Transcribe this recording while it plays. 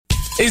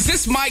Is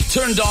this mic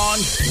turned on?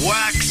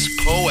 Wax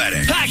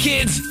Poetic. Hi,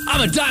 kids.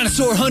 I'm a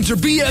dinosaur hunter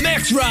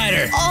BMX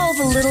rider. All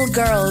the little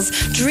girls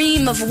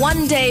dream of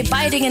one day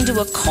biting into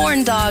a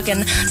corn dog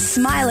and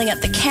smiling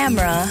at the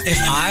camera. If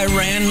I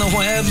ran the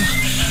web,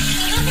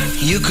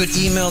 you could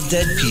email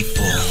dead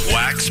people.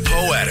 Wax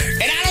Poetic.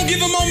 And I don't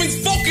give a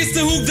moment's focus to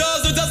who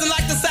does or doesn't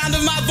like the sound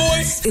of my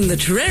voice. In the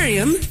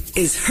terrarium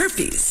is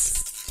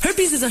Herpes.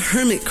 Herpes is a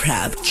hermit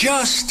crab.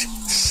 Just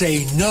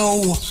say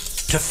no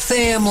to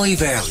family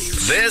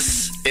values.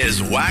 This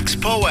is Wax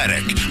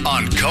Poetic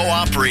on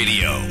Co-op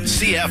Radio,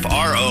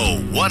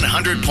 CFRO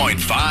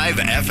 100.5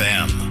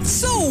 FM.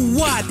 So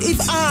what if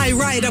I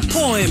write a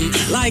poem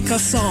like a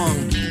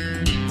song?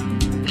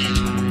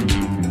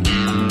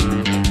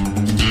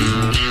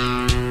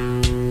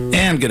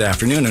 And good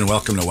afternoon and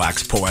welcome to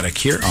Wax Poetic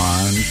here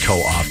on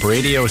Co-op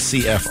Radio,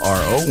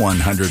 CFRO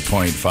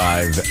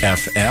 100.5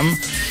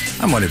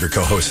 FM. I'm one of your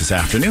co-hosts this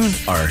afternoon,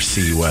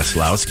 R.C.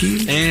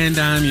 Weslowski. And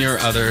I'm your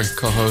other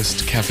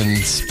co-host, Kevin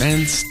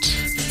Spence.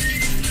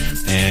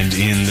 And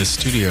in the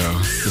studio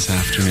this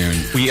afternoon,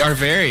 we are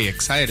very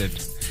excited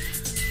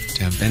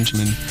to have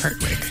Benjamin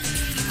Hartwig.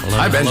 Hello.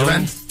 Hi,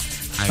 Benjamin.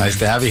 Nice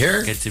to have you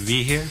here. Good to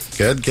be here.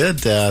 Good.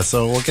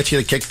 So we'll get you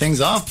to kick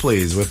things off,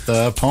 please, with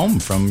a poem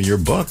from your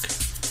book.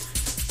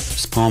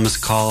 This poem is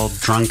called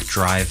Drunk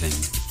Driving.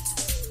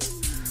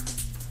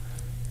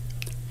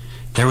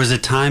 There was a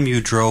time you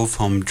drove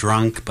home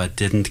drunk but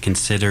didn't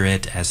consider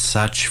it as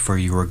such, for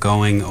you were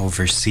going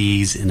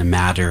overseas in a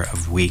matter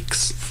of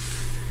weeks.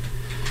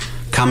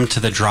 Come to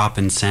the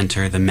drop-in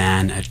center, the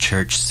man at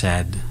church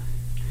said.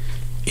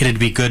 It'd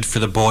be good for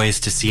the boys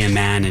to see a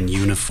man in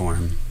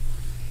uniform.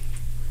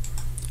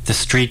 The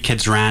street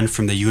kids ran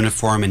from the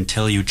uniform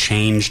until you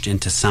changed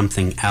into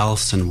something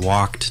else and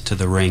walked to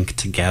the rink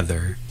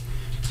together,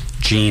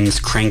 jeans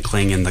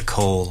crinkling in the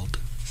cold.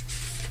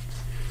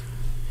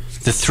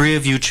 The three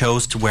of you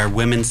chose to wear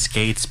women's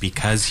skates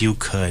because you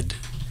could.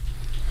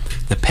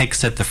 The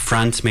pics at the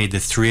front made the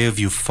three of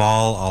you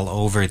fall all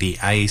over the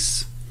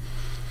ice.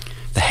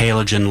 The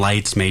halogen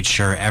lights made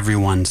sure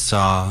everyone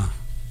saw.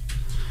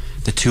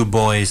 The two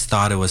boys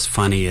thought it was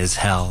funny as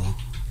hell.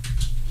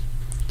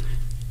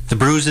 The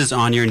bruises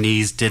on your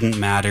knees didn't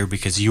matter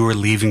because you were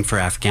leaving for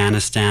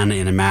Afghanistan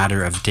in a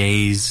matter of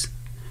days,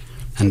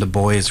 and the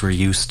boys were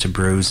used to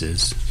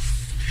bruises.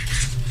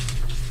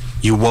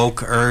 You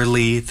woke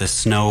early, the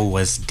snow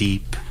was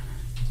deep.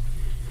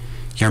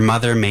 Your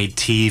mother made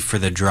tea for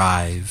the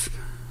drive.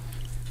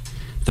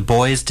 The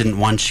boys didn't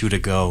want you to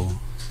go.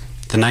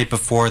 The night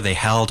before they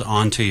held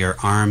onto your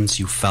arms,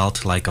 you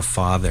felt like a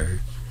father.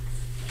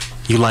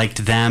 You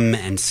liked them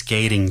and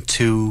skating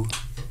too,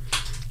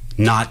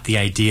 not the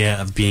idea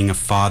of being a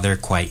father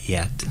quite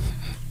yet.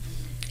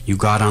 You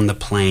got on the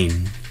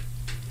plane.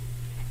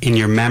 In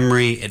your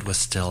memory, it was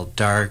still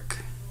dark.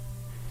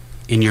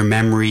 In your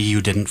memory, you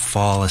didn't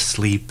fall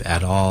asleep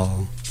at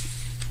all.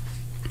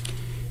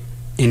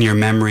 In your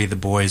memory, the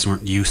boys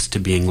weren't used to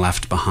being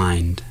left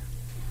behind.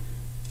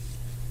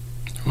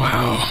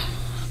 Wow.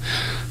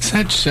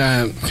 Such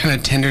kind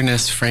of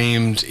tenderness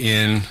framed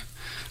in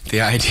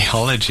the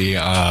ideology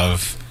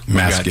of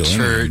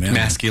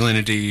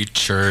masculinity,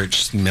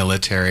 church,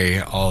 military,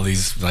 all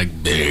these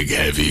like big,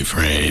 heavy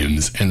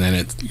frames, and then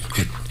it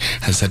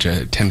has such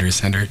a tender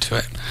center to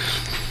it.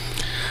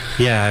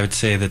 Yeah, I would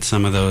say that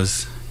some of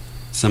those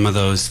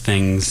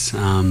things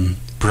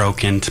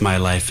broke into my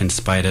life in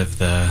spite of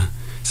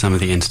some of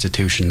the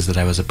institutions that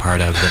I was a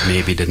part of that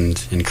maybe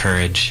didn't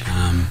encourage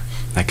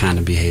that kind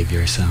of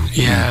behavior. So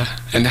yeah.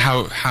 And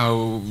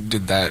how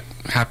did that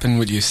happen,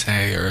 would you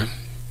say? Or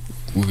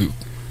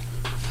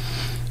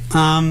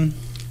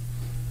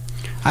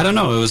I don't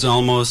know, it was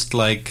almost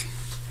like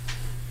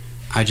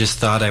I just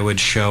thought I would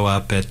show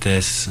up at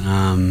this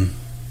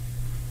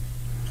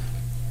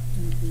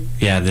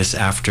this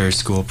after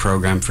school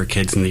program for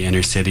kids in the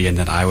inner city, and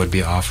that I would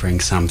be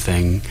offering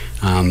something,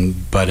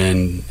 but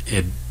the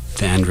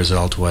end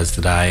result was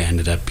that I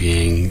ended up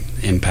being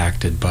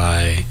impacted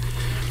by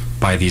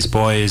these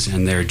boys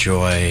and their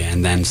joy,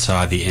 and then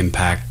saw the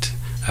impact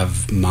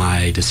of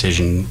my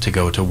decision to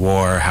go to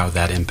war, how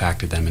that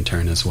impacted them in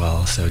turn as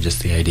well. So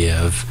just the idea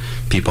of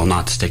people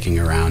not sticking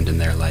around in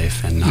their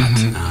life and not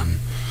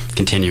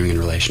continuing in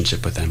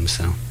relationship with them.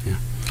 So, yeah.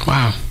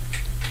 Wow.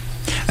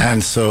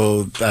 And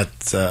so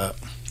that,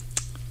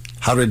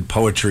 how did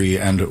poetry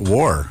and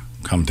war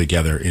come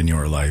together in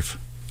your life?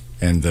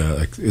 And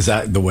is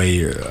that a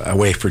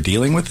way for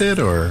dealing with it,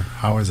 or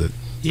how is it?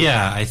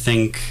 Yeah, I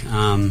think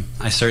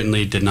I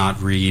certainly did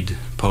not read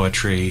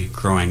poetry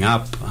growing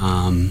up.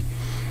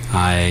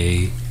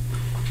 I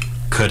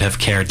could have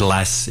cared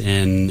less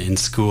in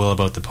school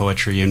about the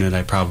poetry unit.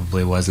 I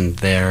probably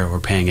wasn't there or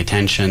paying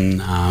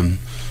attention.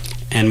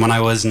 And when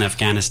I was in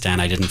Afghanistan,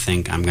 I didn't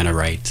think I'm going to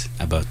write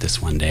about this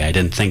one day. I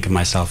didn't think of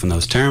myself in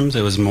those terms.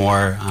 It was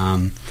more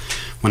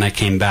when I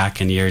came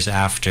back and years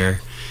after,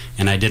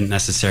 and I didn't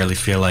necessarily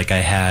feel like I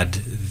had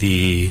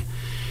the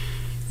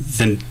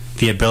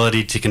the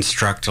ability to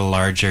construct a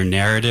larger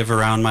narrative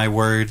around my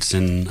words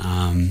and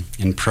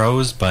in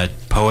prose, but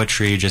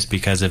poetry, just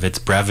because of its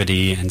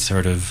brevity and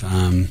sort of,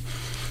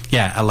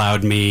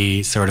 allowed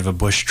me sort of a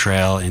bush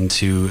trail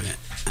into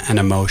an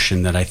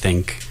emotion that I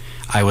think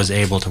I was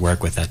able to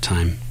work with at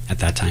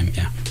that time,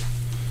 yeah.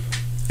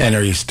 And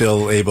are you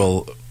still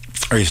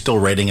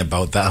writing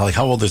about that? Like,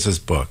 how old is this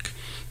book?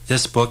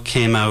 This book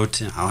came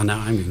out, now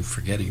I'm even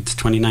forgetting, it's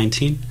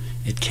 2019?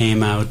 It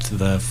came out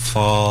the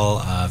fall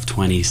of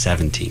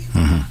 2017.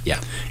 Mm-hmm.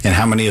 Yeah. And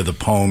how many of the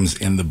poems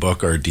in the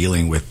book are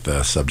dealing with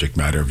the subject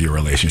matter of your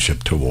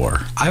relationship to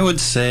war? I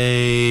would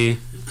say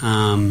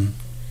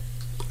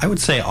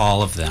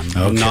all of them.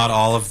 Okay. Not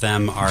all of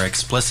them are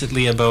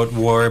explicitly about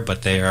war,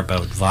 but they are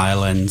about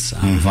violence,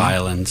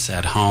 violence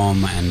at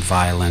home and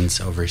violence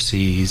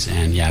overseas,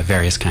 and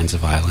various kinds of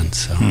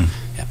violence. So,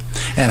 yeah.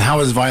 And how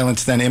has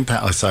violence then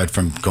aside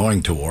from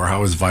going to war,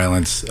 how has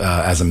violence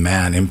as a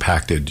man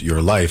impacted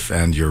your life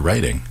and your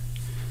writing?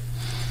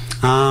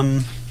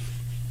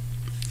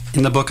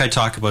 In the book, I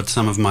talk about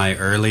some of my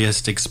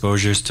earliest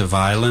exposures to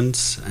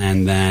violence,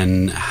 and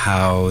then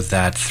how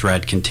that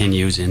thread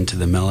continues into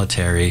the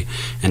military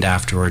and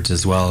afterwards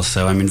as well.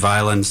 So, I mean,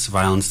 violence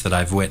that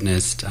I've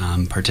witnessed,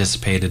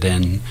 participated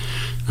in,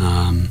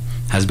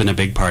 has been a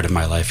big part of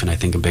my life, and I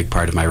think a big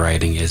part of my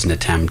writing is an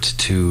attempt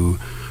to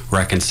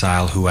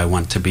reconcile who I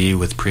want to be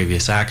with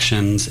previous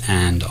actions,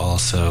 and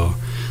also,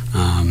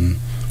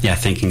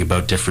 thinking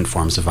about different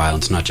forms of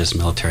violence, not just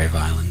military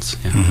violence.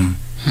 Yeah.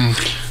 Mm-hmm.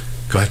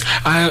 Go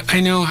ahead. I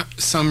know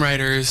some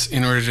writers,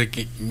 in order to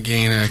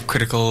gain a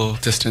critical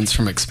distance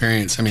from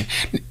experience, I mean,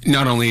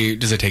 not only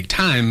does it take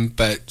time,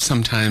 but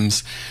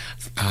sometimes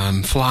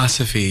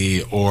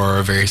philosophy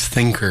or various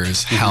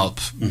thinkers help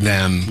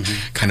them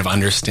kind of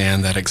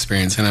understand that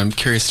experience. And I'm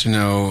curious to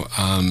know,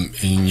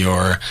 in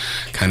your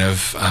kind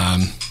of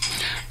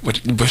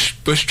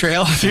bush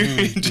trail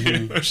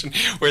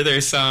where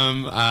there's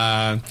some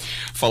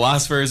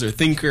philosophers or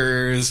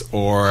thinkers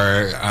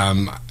or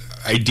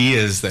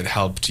ideas that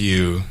helped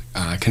you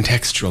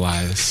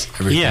contextualize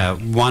everything. Yeah,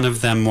 one of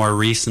them more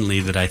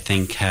recently that I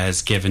think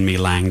has given me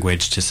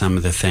language to some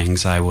of the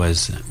things I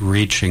was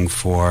reaching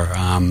for,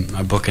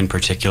 a book in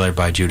particular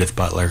by Judith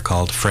Butler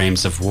called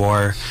Frames of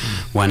War,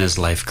 When is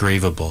Life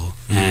Grievable?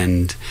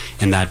 And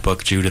in that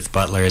book, Judith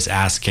Butler is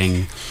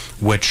asking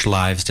which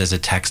lives does a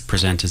text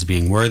present as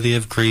being worthy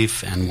of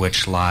grief, and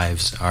which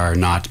lives are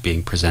not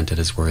being presented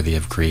as worthy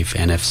of grief,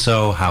 and if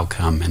so, how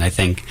come? And I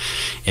think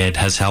it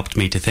has helped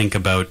me to think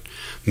about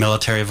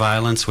military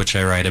violence, which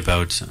I write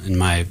about in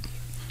my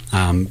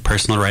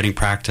personal writing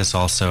practice,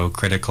 also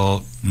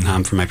critical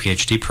for my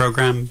PhD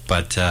program,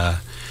 but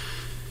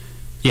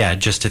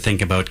just to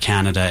think about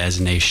Canada as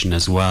a nation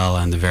as well,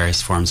 and the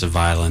various forms of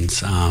violence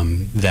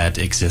that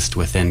exist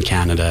within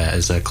Canada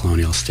as a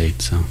colonial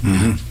state. So.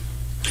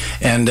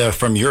 And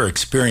from your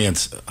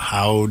experience,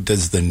 how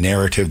does the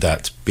narrative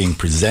that's being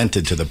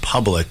presented to the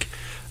public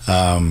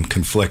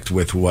conflict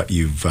with what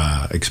you've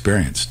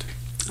experienced?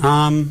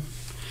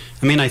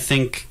 I mean, I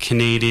think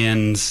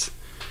Canadians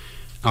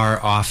are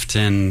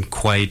often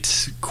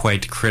quite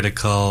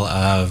critical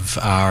of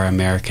our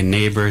American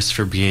neighbors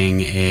for being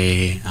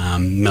a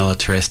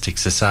militaristic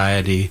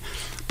society,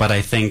 but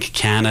I think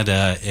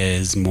Canada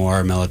is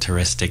more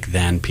militaristic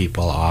than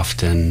people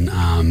often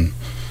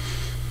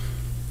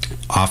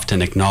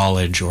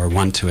acknowledge or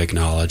want to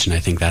acknowledge, and I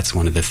think that's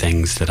one of the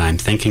things that I'm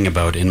thinking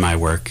about in my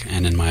work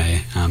and in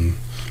my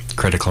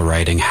critical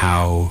writing.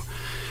 How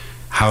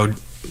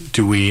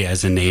do we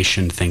as a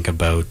nation think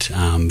about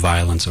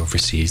violence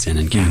overseas and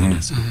in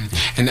Canada? So,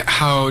 And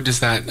how does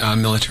that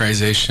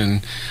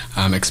militarization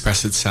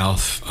express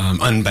itself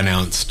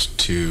unbeknownst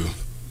to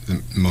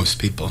most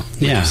people,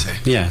 would you say?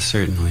 Yeah,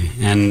 certainly.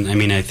 And I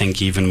mean, I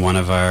think even one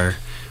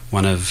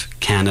of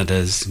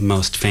Canada's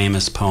most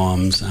famous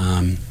poems,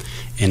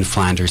 In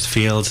Flanders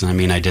Fields, and I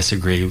mean, I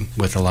disagree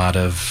with a lot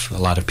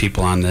of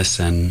people on this,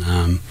 and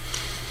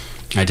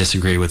I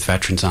disagree with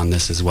veterans on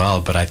this as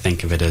well, but I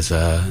think of it as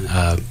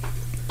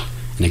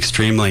an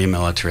extremely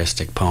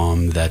militaristic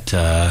poem that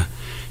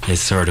is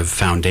sort of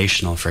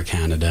foundational for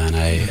Canada, and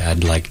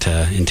I'd like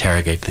to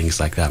interrogate things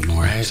like that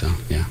more. Right. So,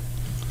 yeah.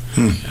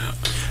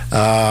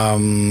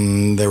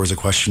 There was a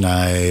question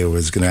I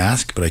was going to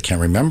ask, but I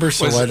can't remember.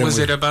 So was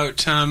it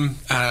about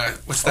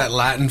what's that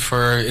Latin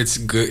for? It's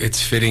good.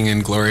 It's fitting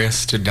and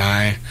glorious to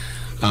die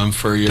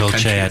for your Dulce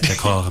country. et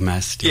decorum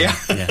est. Yeah.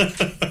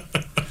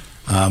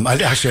 I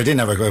didn't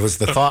have a.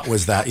 The thought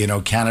was that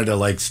Canada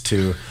likes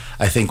to.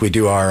 I think we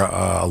do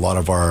a lot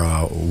of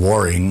our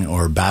warring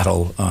or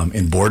battle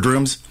in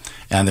boardrooms.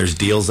 And there's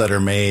deals that are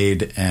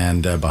made,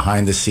 and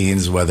behind the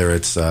scenes, whether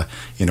it's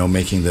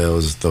making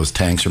those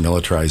tanks or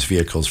militarized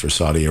vehicles for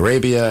Saudi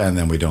Arabia, and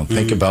then we don't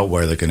think about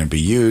where they're going to be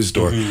used,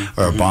 or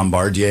a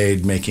Bombardier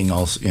making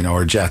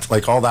or jets,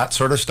 like all that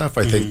sort of stuff.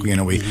 I think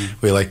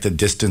we like to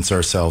distance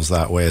ourselves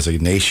that way as a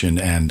nation,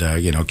 and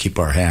keep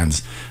our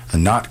hands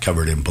not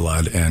covered in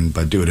blood,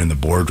 but do it in the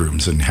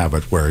boardrooms and have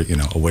it where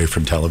away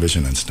from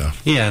television and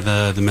stuff. Yeah,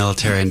 the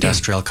military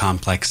industrial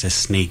complex is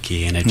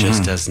sneaky, and it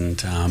just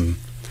doesn't.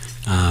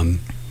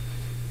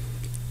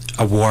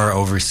 a war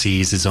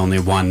overseas is only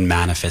one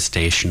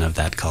manifestation of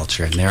that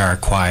culture, and there are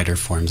quieter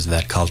forms of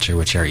that culture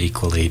which are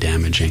equally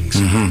damaging.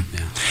 So, yeah.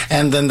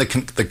 And then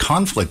the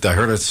conflict. I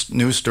heard a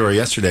news story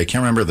yesterday. I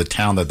can't remember the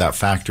town that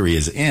factory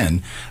is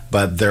in,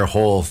 but their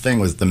whole thing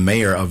was the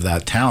mayor of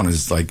that town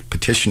is like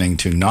petitioning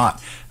to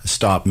not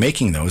stop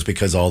making those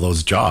because all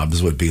those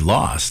jobs would be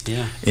lost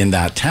in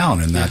that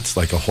town, and that's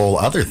like a whole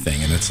other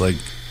thing. And it's like,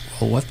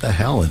 well, what the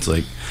hell? It's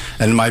like,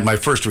 and my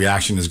first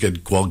reaction is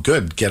good,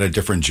 get a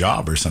different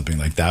job or something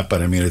like that.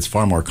 But I mean, it's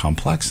far more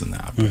complex than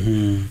that.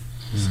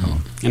 So.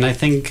 And I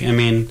think,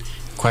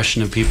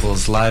 question of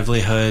people's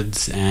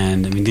livelihoods,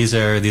 and these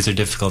are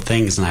difficult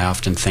things, and I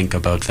often think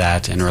about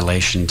that in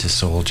relation to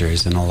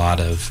soldiers, and a lot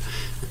of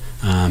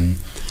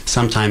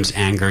sometimes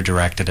anger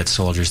directed at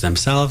soldiers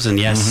themselves. And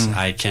yes,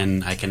 I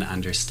can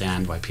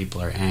understand why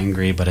people are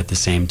angry, but at the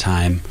same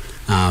time,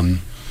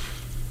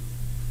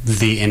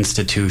 the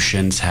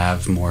institutions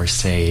have more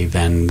say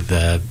than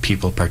the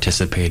people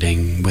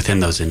participating within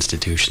those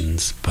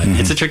institutions. But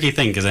it's a tricky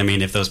thing, because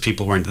if those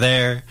people weren't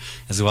there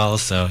as well,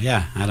 so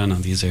yeah, I don't know,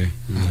 these are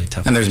really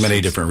tough. And there's many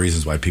different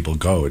reasons why people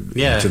go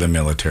to the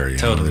military.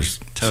 Totally.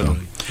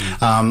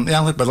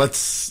 But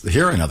let's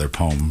hear another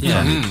poem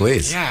from you,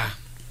 please. Yeah.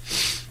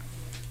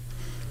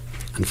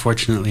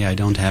 Unfortunately, I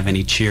don't have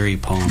any cheery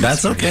poems.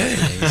 That's okay.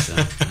 Today,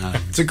 so,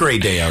 it's a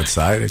great day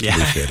outside. It can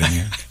be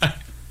fitting.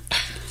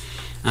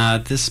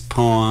 This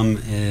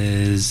poem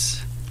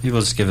is, maybe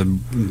we'll just give a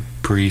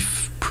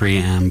brief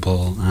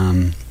preamble.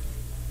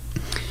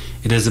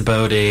 It is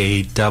about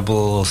a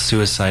double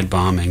suicide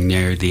bombing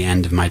near the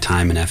end of my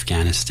time in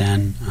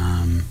Afghanistan.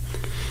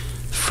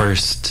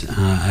 First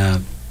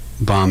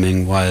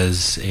bombing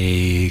was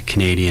a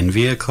Canadian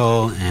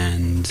vehicle,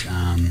 and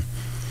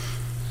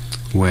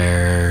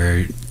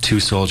where 2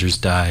 soldiers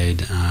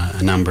died,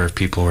 a number of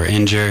people were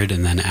injured,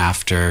 and then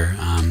after,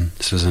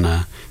 this was in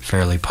a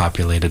fairly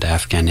populated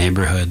Afghan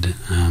neighborhood,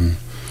 and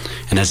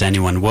as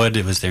anyone would,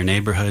 it was their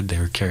neighborhood, they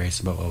were curious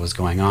about what was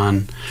going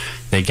on.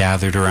 They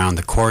gathered around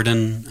the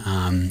cordon,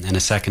 and a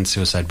second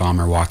suicide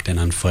bomber walked in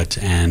on foot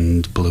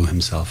and blew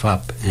himself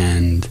up.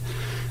 And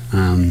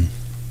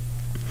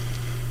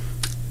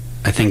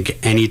I think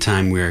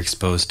anytime we're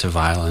exposed to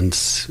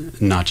violence,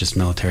 not just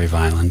military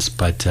violence,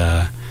 but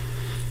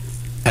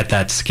at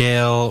that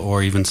scale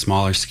or even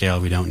smaller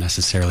scale, we don't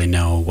necessarily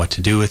know what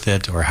to do with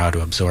it or how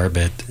to absorb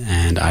it,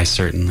 and I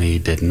certainly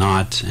did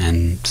not.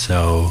 And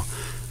so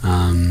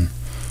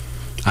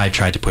I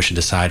tried to push it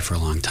aside for a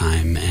long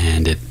time,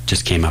 and it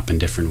just came up in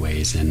different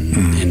ways,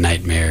 in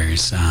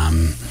nightmares,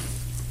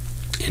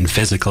 in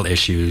physical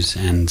issues.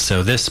 And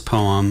so this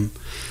poem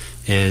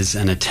is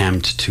an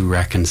attempt to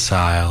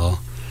reconcile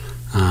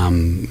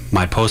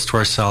my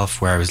post-war self,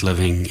 where I was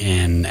living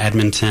in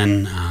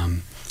Edmonton,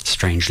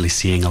 strangely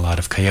seeing a lot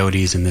of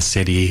coyotes in the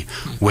city,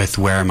 with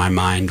where my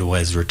mind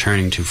was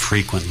returning to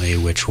frequently,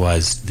 which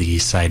was the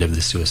site of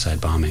the suicide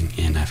bombing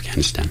in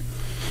Afghanistan.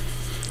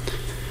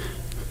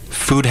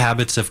 Food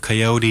habits of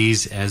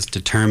coyotes as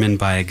determined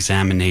by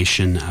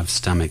examination of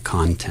stomach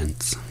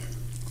contents.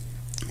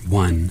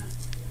 1.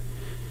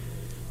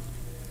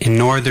 In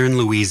northern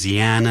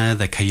Louisiana,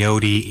 the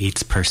coyote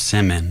eats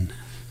persimmon,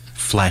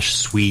 flesh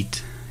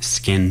sweet,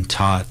 skin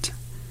taut.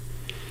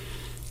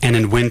 And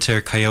in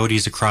winter,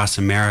 coyotes across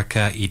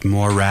America eat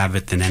more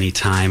rabbit than any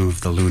time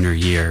of the lunar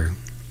year.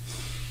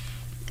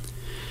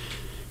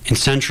 In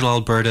central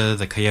Alberta,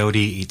 the coyote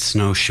eats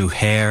snowshoe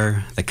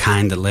hare, the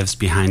kind that lives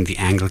behind the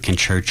Anglican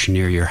church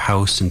near your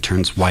house and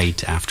turns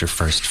white after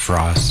first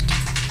frost.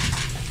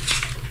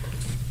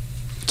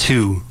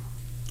 2.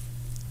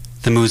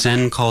 The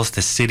Muezzin calls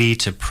the city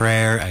to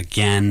prayer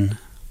again.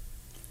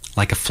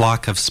 Like a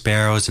flock of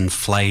sparrows in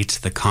flight,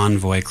 the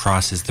convoy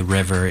crosses the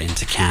river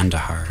into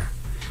Kandahar.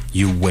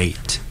 You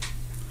wait.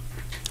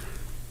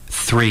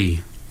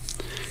 3.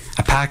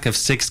 A pack of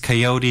 6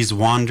 coyotes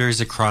wanders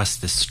across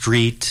the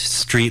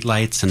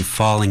streetlights and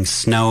falling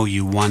snow.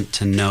 You want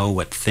to know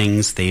what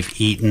things they've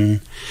eaten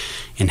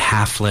in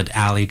half-lit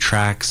alley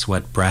tracks,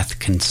 what breath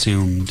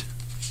consumed.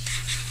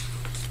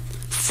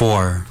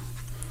 4.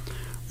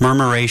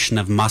 Murmuration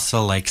of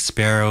muscle like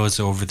sparrows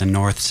over the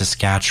North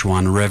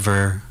Saskatchewan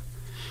River,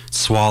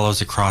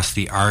 swallows across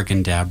the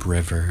Argandab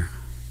River.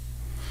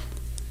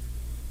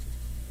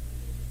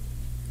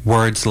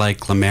 Words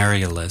like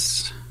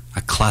glomerulus,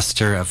 a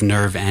cluster of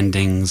nerve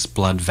endings,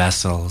 blood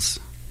vessels.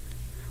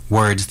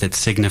 Words that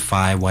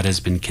signify what has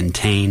been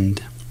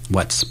contained,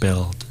 what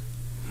spilled.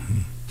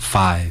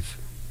 5.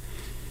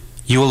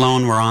 You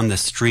alone were on the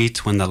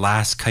street when the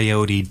last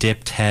coyote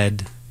dipped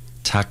head,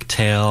 tucked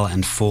tail,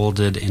 and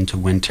folded into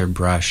winter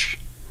brush.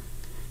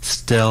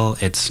 Still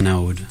it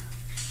snowed.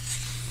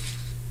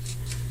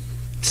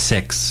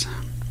 6.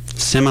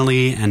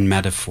 Simile and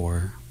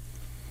metaphor.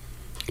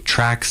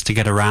 Tracks to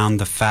get around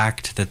the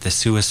fact that the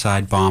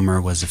suicide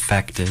bomber was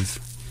effective,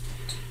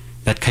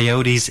 that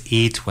coyotes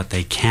eat what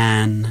they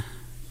can,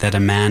 that a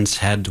man's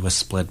head was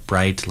split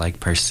bright like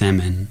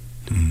persimmon,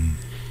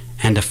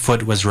 and a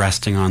foot was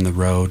resting on the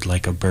road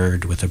like a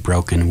bird with a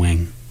broken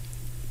wing.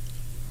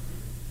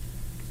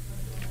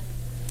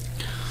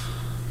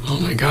 Oh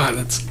my my God,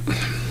 that's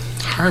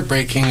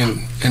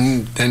heartbreaking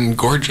and then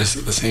gorgeous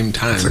at the same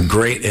time. It's a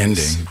great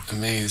ending. It's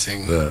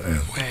amazing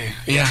way.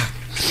 Yeah.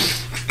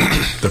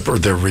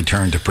 The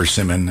return to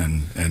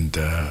persimmon and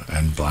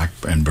black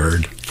and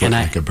bird,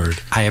 like a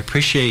bird. I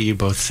appreciate you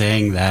both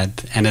saying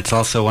that, and it's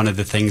also one of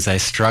the things I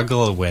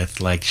struggle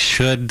with. Like,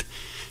 should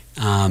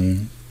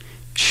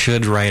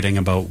writing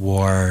about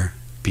war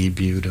be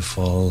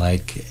beautiful?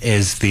 Like,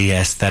 is the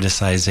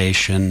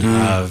aestheticization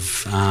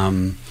of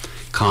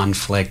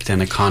conflict,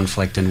 and a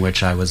conflict in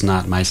which I was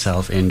not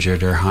myself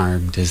injured or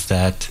harmed, is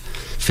that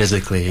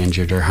physically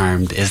injured or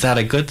harmed, is that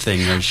a good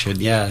thing, or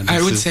should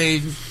I would say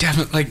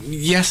definitely, like,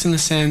 yes, in the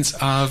sense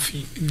of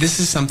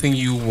this is something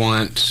you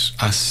want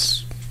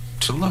us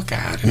to look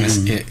at,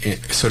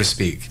 so to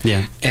speak.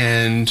 Yeah.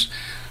 And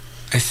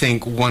I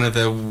think one of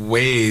the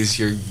ways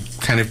you're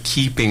kind of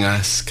keeping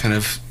us kind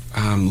of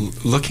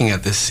looking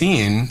at this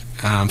scene,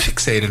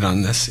 fixated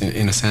on this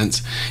in a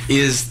sense,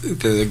 is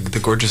the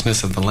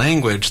gorgeousness of the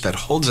language that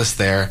holds us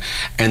there,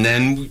 and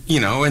then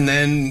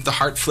the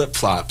heart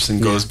flip-flops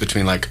and goes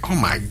between like, oh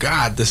my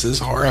God, this is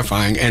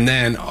horrifying, and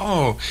then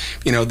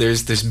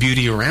there's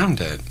beauty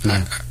around it.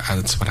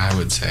 That's what I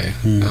would say.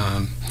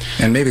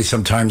 And maybe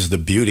sometimes the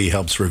beauty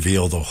helps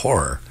reveal the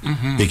horror,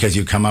 because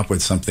you come up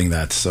with something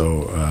that's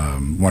so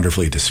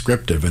wonderfully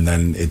descriptive, and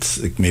then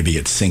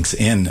it sinks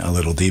in a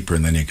little deeper,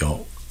 and then you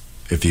go,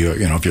 if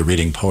you're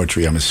reading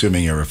poetry, I'm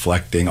assuming you're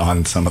reflecting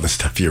on some of the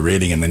stuff you're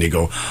reading, and then you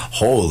go,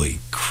 holy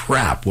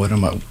crap,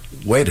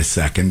 wait a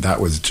second,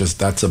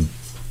 that's a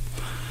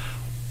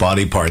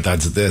body part,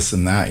 that's this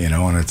and that,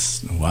 and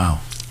it's, wow.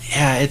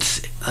 Yeah,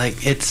 it's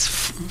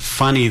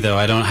funny though.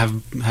 I don't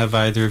have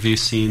either of you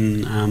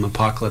seen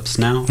Apocalypse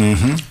Now?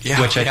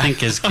 Mm-hmm. Which I think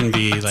can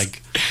be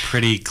like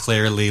pretty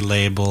clearly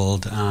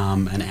labeled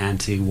an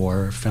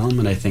anti-war film,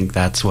 and I think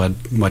that's what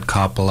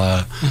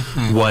Coppola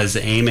was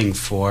aiming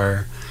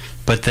for.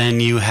 But then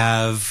you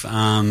have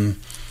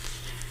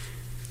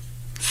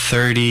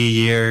 30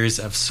 years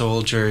of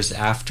soldiers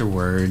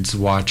afterwards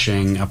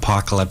watching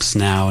Apocalypse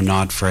Now,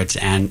 not for its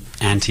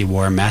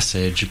anti-war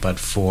message, but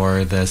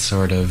for the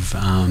sort of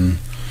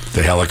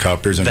the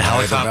helicopters and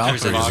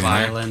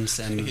violence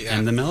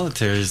and the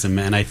militarism.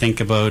 And I think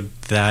about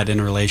that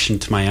in relation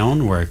to my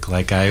own work.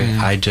 Like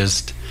I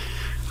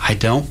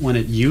don't want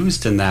it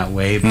used in that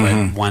way,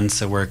 but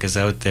once a work is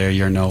out there,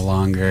 you're no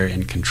longer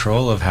in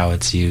control of how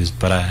it's used.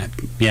 But I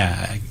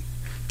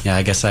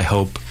guess I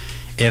hope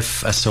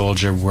if a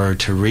soldier were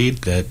to read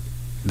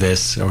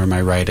this or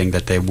my writing,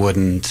 that they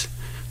wouldn't,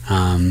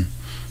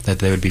 that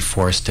they would be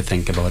forced to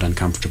think about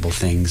uncomfortable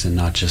things and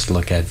not just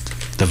look at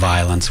the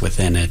violence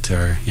within it.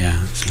 So.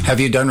 Have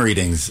you done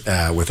readings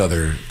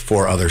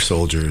for other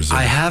soldiers?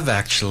 I have,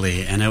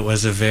 actually, and it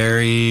was a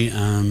very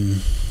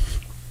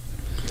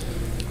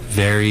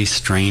very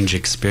strange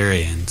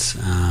experience.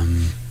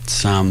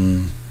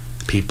 Some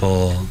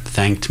people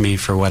thanked me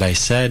for what I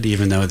said,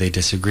 even though they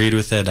disagreed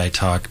with it. I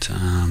talked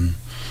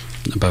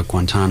about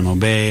Guantanamo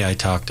Bay. I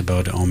talked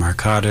about Omar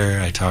Khadr.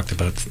 I talked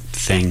about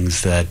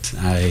things that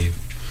I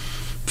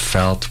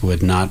felt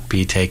would not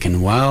be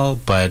taken well,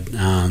 but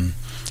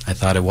I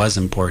thought it was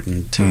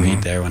important to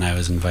read there when I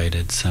was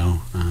invited. So,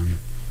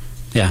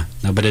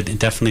 but it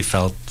definitely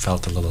felt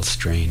a little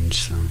strange.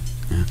 So,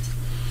 yeah.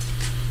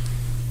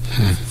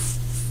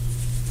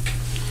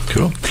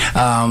 Cool.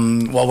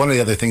 Well, one of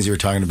the other things you were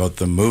talking about,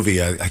 the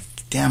movie, I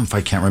damn if I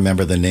can't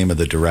remember the name of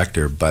the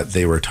director, but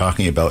they were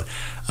talking about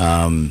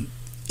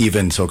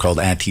even so-called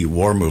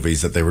anti-war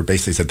movies, that they were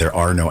basically said there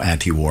are no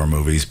anti-war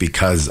movies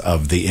because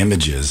of the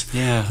images,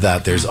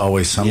 that there's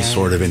always some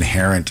sort of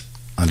inherent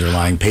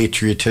underlying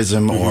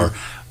patriotism or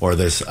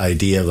this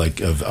idea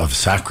of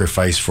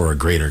sacrifice for a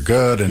greater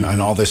good and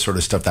all this sort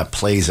of stuff that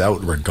plays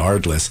out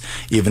regardless,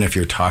 even if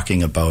you're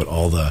talking about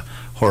all the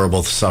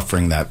horrible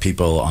suffering that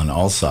people on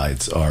all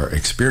sides are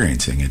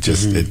experiencing. It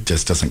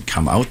just doesn't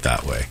come out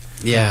that way.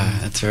 Yeah,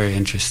 that's very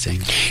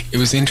interesting. It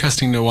was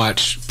interesting to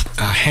watch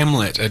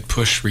Hamlet at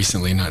Push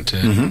recently, not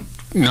to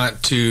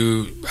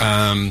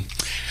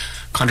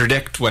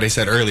contradict what I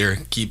said earlier.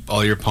 Keep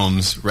all your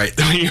poems right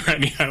the way you're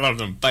writing. I love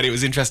them. But it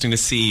was interesting to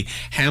see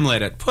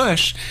Hamlet at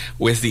Push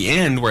with the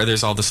end where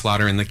there's all the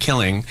slaughter and the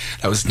killing.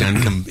 That was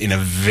done in a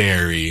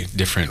very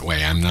different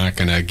way. I'm not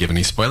going to give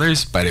any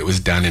spoilers, but it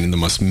was done in the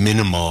most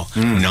minimal,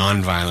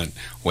 non-violent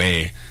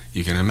way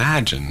you can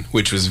imagine,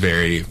 which was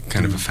very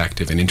kind of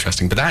effective and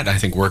interesting. But that, I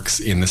think, works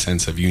in the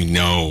sense of you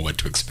know what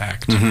to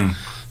expect.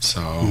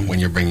 So when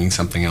you're bringing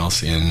something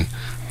else in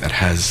that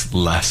has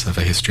less of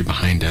a history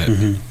behind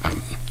it,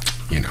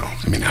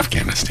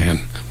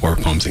 Afghanistan, war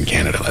poems in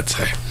Canada, let's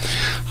say.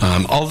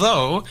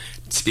 Although,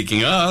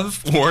 speaking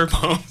of war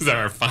poems, there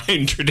are a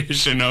fine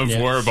tradition of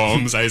war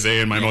poems, I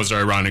say in my most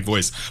ironic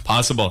voice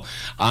possible.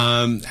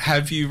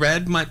 Have you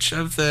read much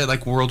of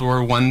the World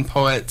War I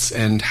poets,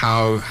 and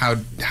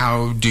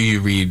how do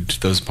you read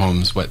those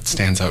poems? What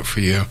stands out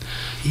for you?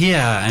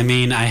 Yeah, I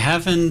mean, I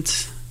have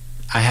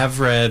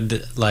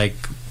read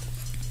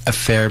a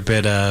fair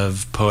bit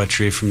of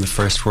poetry from the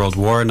First World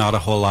War, not a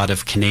whole lot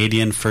of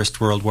Canadian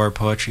First World War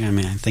poetry. I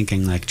mean, I'm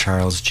thinking like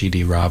Charles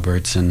G.D.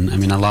 Roberts, and I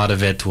mean, a lot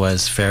of it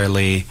was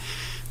fairly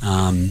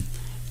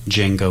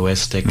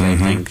jingoistic, I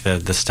think,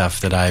 the stuff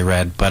that I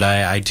read. But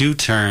I do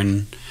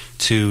turn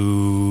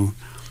to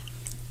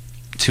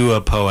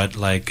a poet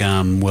like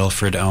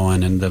Wilfred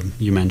Owen, and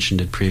you mentioned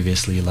it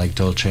previously, like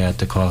Dulce et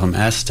decorum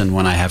est, and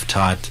when I have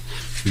taught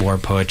war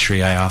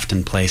poetry, I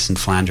often place In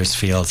Flanders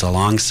Fields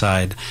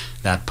alongside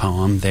that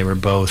poem. They were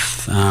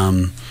both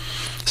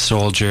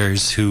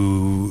soldiers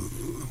who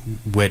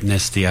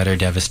witnessed the utter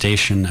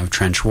devastation of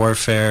trench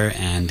warfare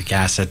and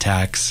gas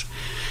attacks,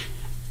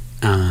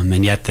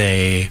 and yet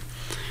they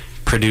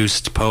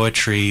produced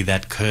poetry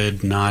that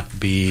could not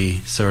be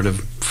sort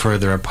of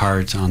further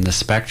apart on the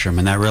spectrum,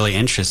 and that really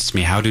interests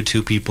me. How do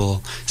two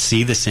people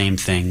see the same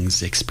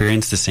things,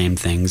 experience the same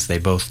things? They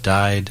both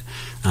died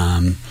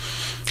on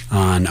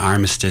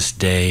Armistice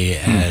Day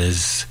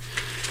as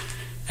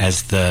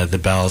the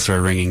bells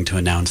were ringing to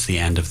announce the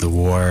end of the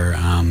war.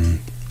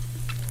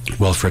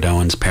 Wilfred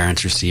Owen's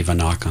parents receive a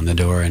knock on the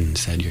door and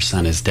said, "Your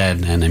son is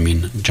dead." And I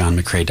mean, John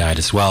McCrae died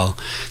as well.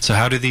 So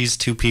how do these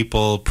two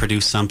people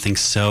produce something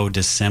so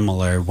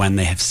dissimilar when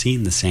they have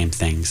seen the same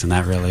things? And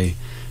that really,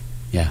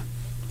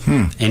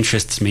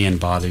 interests me and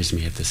bothers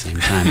me at the same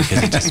time,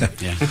 because it just,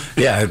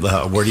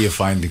 where do you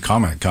find the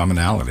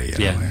commonality?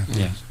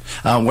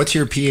 What's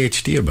your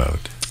PhD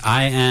about?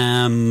 I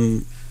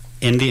am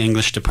in the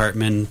English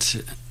department,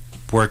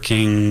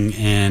 working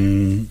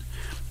in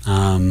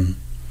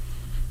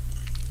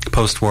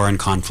post-war and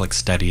conflict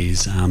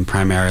studies,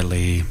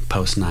 primarily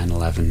post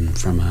 9/11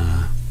 from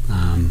a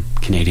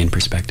Canadian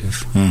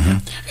perspective.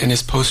 And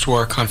is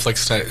post-war conflict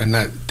study, and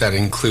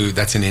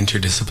that's an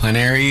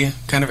interdisciplinary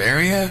kind of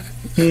area?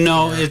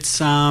 No, it's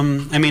I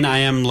mean, I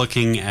am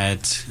looking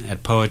at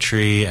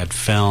poetry, at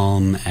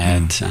film,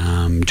 at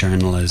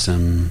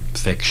journalism,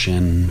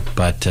 fiction,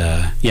 but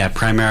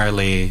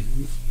primarily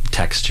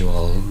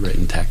textual,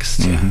 written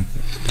text.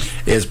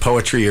 Is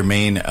poetry your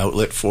main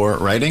outlet for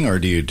writing, or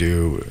do you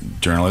do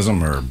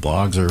journalism or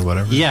blogs or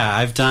whatever? Yeah,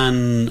 I've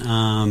done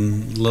a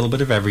little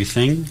bit of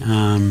everything.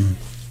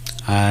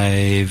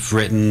 I've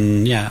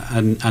written,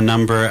 a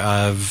number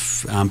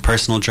of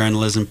personal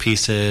journalism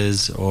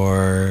pieces,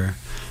 or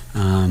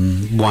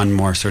one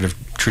more sort of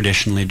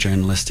traditionally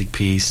journalistic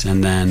piece,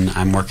 and then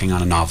I'm working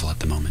on a novel at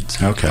the moment.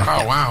 So. Okay.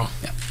 Oh, wow.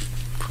 Yeah.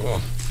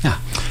 Cool. Yeah.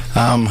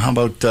 How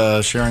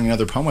about sharing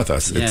another poem with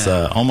us? It's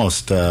we're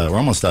almost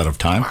out of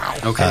time. Wow.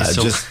 Okay,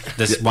 so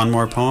this one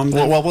more poem?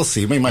 Well, we'll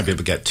see. We might be able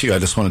to get two. I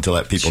just wanted to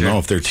let people know,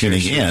 if they're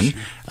tuning in,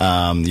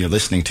 you're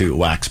listening to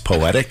Wax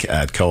Poetic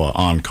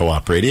on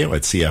Co-op Radio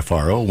at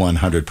CFRO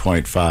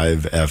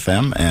 100.5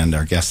 FM, and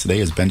our guest today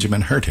is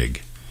Benjamin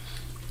Hertig,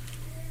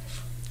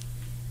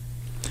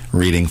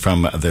 reading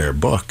from their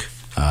book,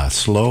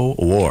 Slow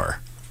War.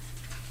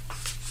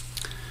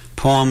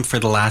 Poem for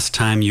the last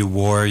time you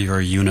wore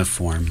your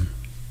uniform.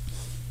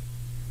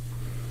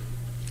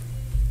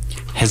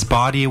 His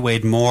body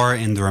weighed more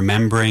in the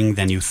remembering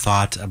than you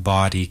thought a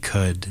body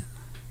could.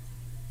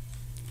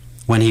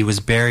 When he was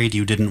buried,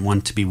 you didn't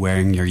want to be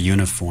wearing your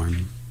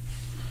uniform.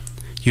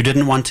 You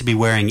didn't want to be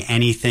wearing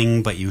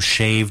anything, but you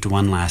shaved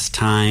one last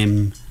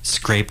time,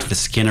 scraped the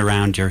skin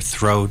around your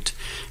throat,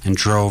 and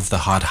drove the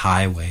hot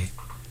highway.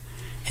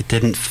 It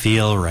didn't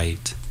feel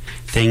right.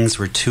 Things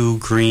were too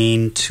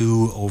green,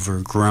 too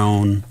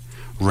overgrown,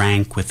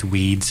 rank with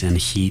weeds and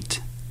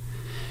heat.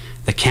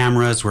 The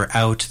cameras were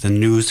out, the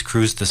news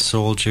crews, the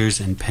soldiers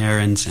and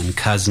parents and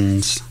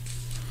cousins.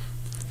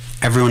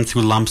 Everyone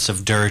threw lumps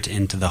of dirt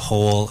into the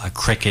hole a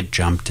cricket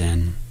jumped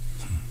in.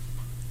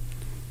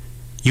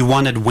 You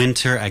wanted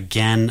winter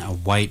again, a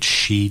white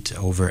sheet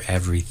over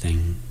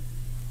everything.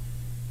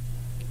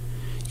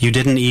 You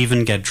didn't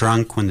even get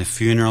drunk when the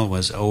funeral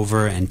was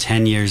over, and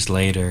 10 years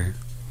later,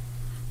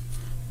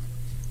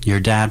 your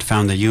dad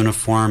found the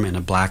uniform in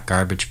a black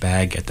garbage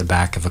bag at the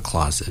back of a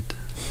closet.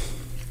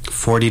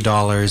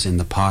 $40 in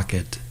the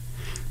pocket,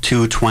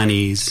 2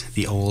 20s,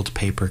 the old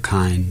paper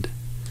kind,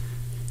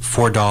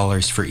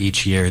 $4 for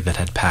each year that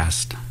had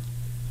passed.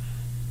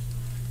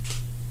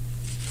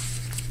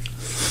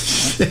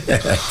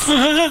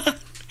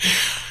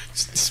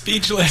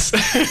 Speechless.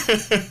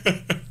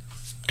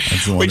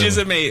 Which is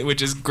amazing,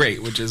 which is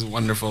great, which is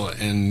wonderful,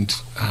 and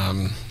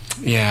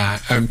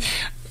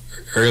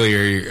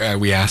earlier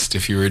we asked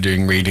if you were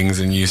doing readings,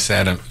 and you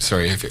said, I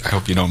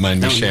hope you don't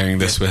mind me sharing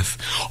this with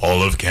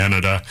all of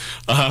Canada,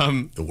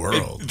 the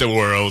world,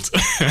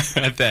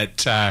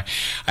 that I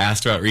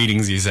asked about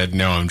readings. You said,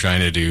 no, I'm trying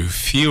to do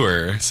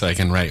fewer so I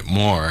can write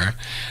more.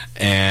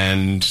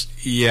 And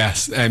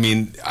yes, I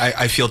mean,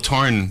 I feel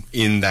torn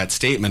in that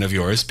statement of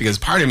yours, because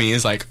part of me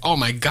is like, oh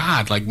my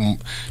God, like,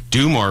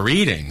 do more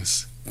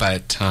readings.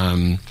 But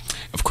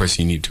of course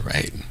you need to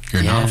write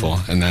your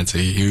novel, and that's a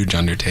huge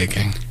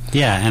undertaking.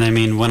 Yeah, and I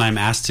mean, when I'm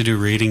asked to do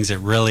readings, it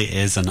really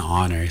is an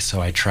honor,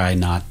 so I try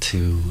not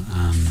to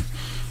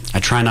I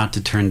try not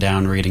to turn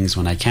down readings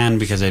when I can,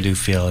 because I do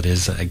feel it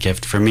is a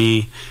gift for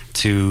me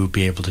to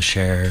be able to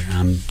share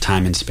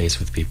time and space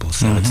with people.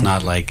 So it's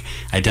not like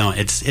I don't.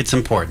 It's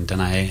important,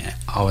 and I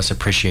always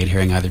appreciate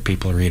hearing other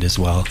people read as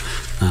well.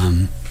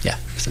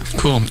 So.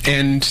 Cool.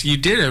 And you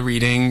did a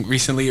reading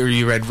recently, or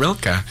you read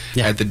Rilke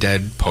at the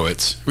Dead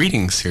Poets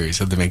Reading Series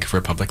of the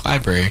Vancouver Public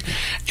Library.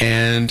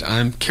 And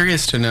I'm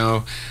curious to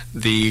know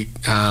the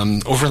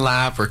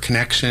overlap or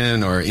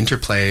connection or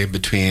interplay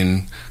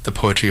between the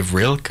poetry of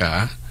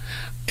Rilke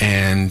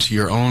and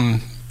your own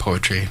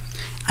poetry.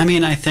 I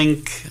mean, I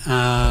think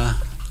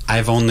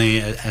I've only,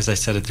 as I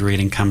said at the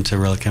reading, come to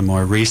Rilke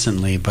more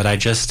recently, but I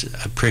just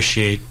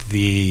appreciate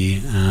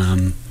the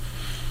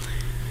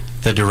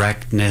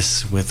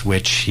directness with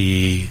which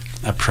he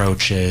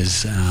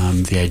approaches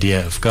the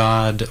idea of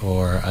God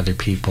or other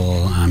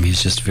people.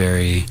 He's just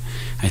very,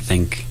 I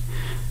think,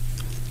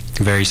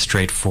 very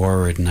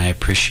straightforward, and I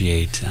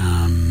appreciate,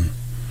 I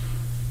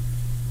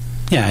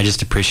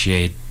just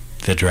appreciate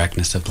the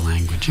directness of the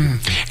language.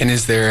 And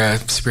is there a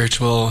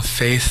spiritual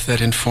faith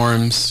that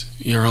informs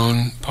your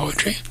own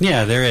poetry?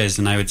 Yeah, there is,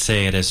 and I would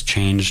say it has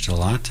changed a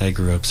lot. I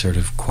grew up sort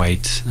of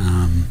quite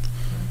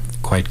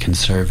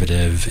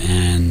conservative,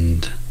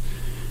 and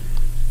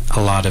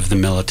a lot of the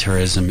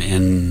militarism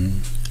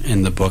in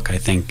the book, I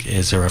think,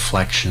 is a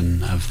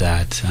reflection of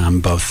that,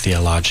 both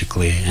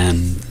theologically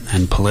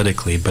and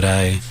politically. But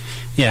I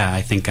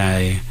think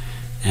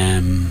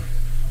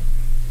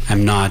I'm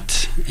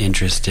not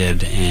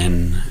interested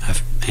in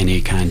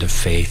any kind of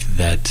faith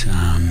that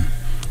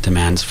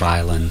demands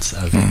violence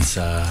of its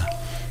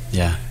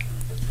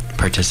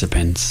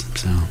participants.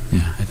 So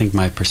I think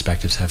my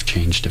perspectives have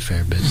changed a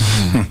fair bit.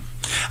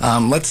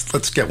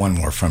 Let's get one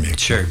more from you.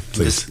 Sure.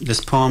 Please.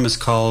 This poem is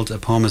called "A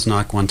Poem Is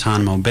Not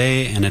Guantanamo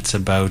Bay," and it's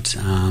about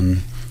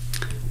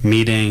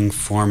meeting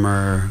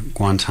former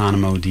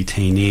Guantanamo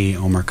detainee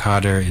Omar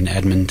Khadr in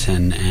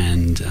Edmonton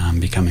and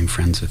becoming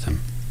friends with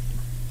him.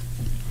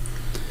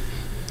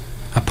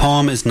 A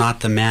poem is not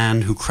the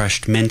man who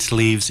crushed mint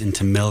leaves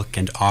into milk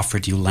and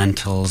offered you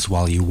lentils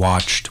while you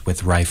watched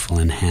with rifle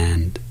in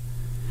hand.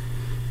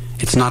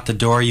 It's not the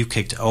door you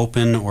kicked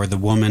open or the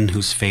woman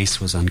whose face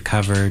was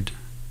uncovered.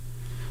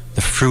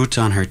 The fruit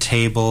on her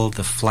table,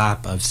 the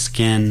flap of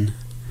skin,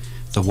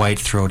 the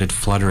white-throated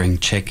fluttering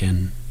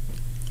chicken.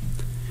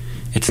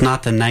 It's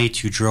not the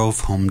night you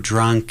drove home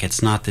drunk.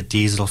 It's not the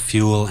diesel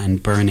fuel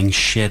and burning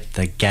shit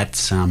that "get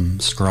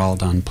some"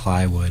 scrawled on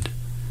plywood.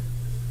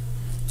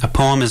 A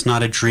poem is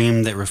not a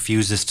dream that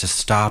refuses to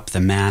stop,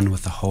 the man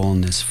with a hole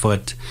in his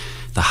foot,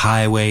 the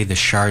highway, the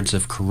shards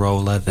of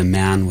Corolla, the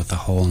man with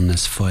a hole in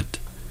his foot.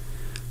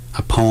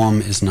 A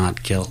poem is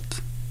not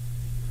guilt.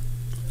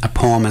 A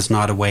poem is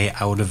not a way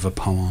out of a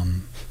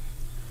poem.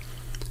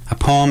 A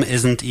poem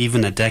isn't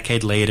even a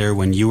decade later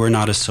when you are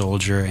not a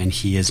soldier and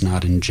he is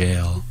not in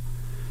jail.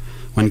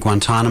 When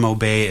Guantanamo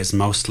Bay is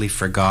mostly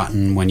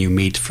forgotten when you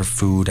meet for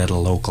food at a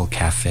local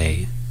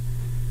cafe.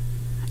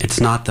 It's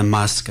not the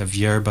musk of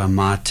yerba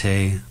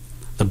mate,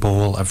 the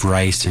bowl of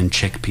rice and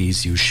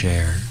chickpeas you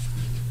share.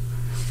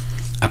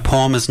 A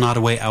poem is not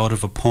a way out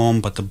of a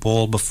poem, but the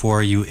bowl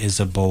before you is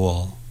a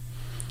bowl,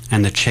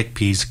 and the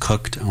chickpeas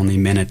cooked only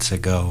minutes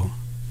ago.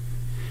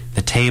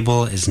 The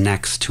table is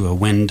next to a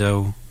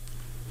window.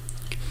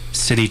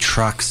 City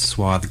trucks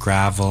swathe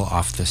gravel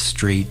off the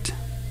street.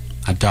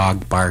 A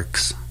dog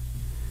barks.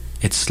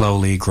 It's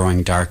slowly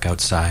growing dark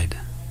outside.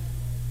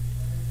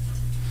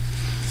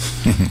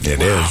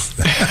 It is.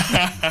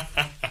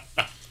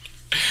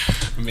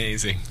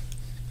 Amazing.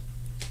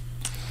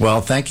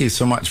 Well, thank you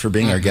so much for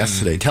being our guest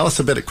today. Tell us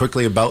a bit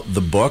quickly about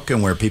the book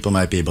and where people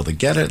might be able to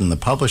get it and the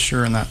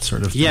publisher and that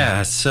sort of thing.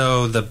 Yeah,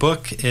 so the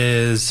book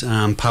is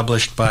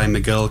published by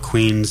McGill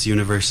Queen's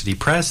University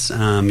Press.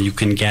 You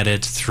can get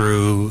it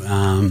through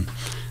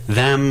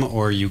them,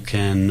 or you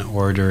can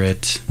order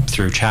it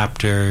through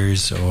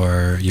Chapters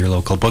or your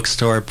local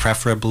bookstore,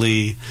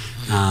 preferably.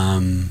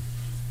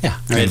 Yeah,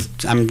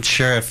 right. I'm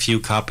sure a few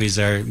copies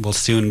will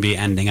soon be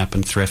ending up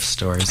in thrift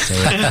stores. So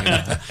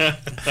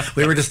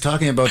we were just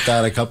talking about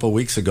that a couple of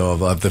weeks ago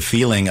of the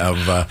feeling of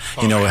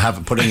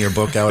putting your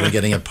book out and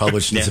getting it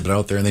published and put it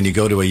out there, and then you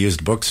go to a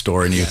used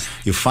bookstore and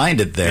you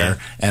find it there,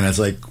 and it's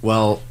like,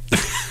 well,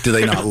 do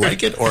they not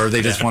like it, or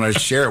they just want to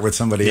share it with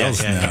somebody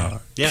else now?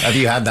 Yeah. Have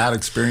you had that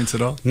experience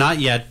at all? Not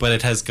yet, but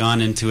it has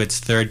gone into its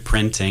third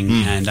printing,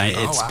 and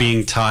it's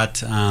being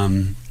taught.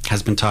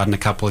 Has been taught in a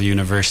couple of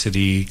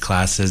university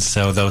classes,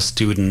 so those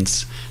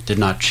students did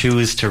not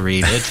choose to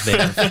read it; they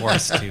were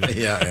forced to.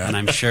 And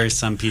I'm sure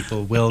some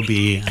people will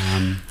be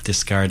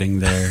discarding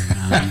their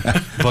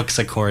books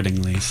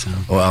accordingly. So,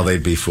 well,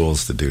 they'd be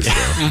fools to do so,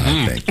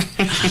 I think.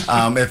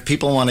 If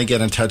people want to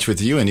get in touch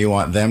with you and you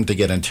want them to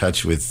get in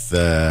touch with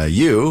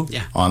you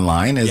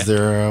online,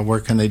 where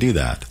can they do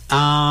that?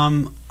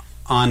 On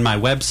my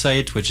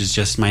website, which is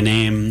just my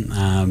name,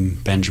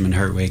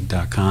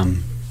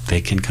 benjaminhertwig.com. They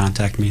can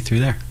contact me through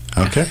there.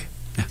 Okay.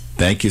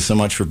 Thank you so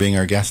much for being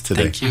our guest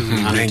today. Thank you.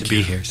 Honored Thank to be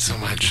you here. so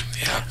much.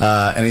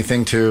 Yeah.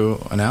 Anything to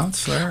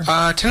announce there?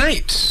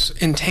 Tonight,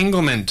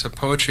 Entanglement, a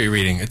poetry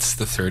reading. It's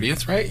the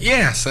 30th, right?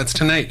 Yes, that's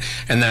tonight.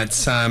 And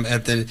that's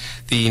at the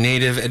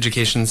Native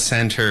Education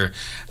Center.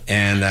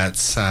 And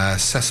that's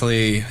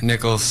Cecily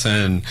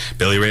Nicholson,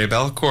 Billy Ray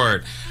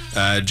Belcourt,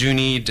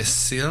 Junie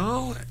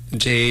DeSille,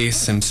 Jay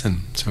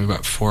Simpson. So we've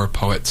got 4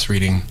 poets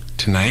reading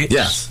tonight.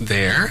 Yes.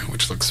 There,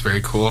 which looks very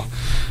cool.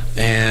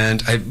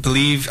 And I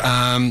believe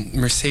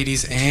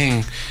Mercedes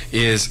Ang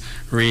is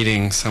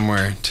reading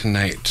somewhere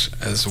tonight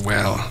as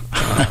well.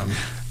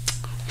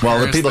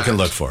 Well, the people that? can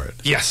look for it.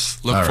 Yes,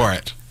 look All for right.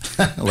 it.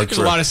 Look There's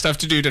for a lot it. of stuff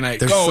to do tonight.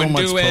 There's Go so and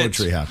much do it.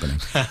 poetry happening.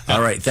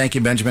 All right. Thank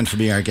you, Benjamin, for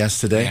being our guest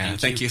today. Yeah,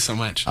 thank you so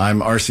much.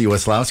 I'm R.C.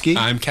 Weslowski.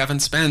 I'm Kevin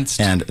Spence.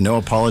 And No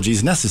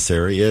Apologies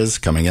Necessary is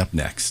coming up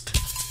next.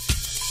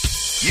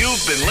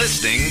 You've been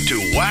listening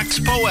to Wax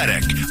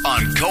Poetic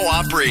on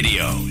Co-op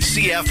Radio,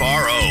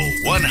 CFRO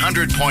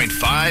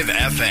 100.5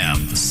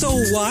 FM. So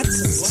what?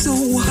 So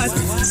what?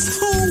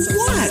 So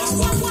what?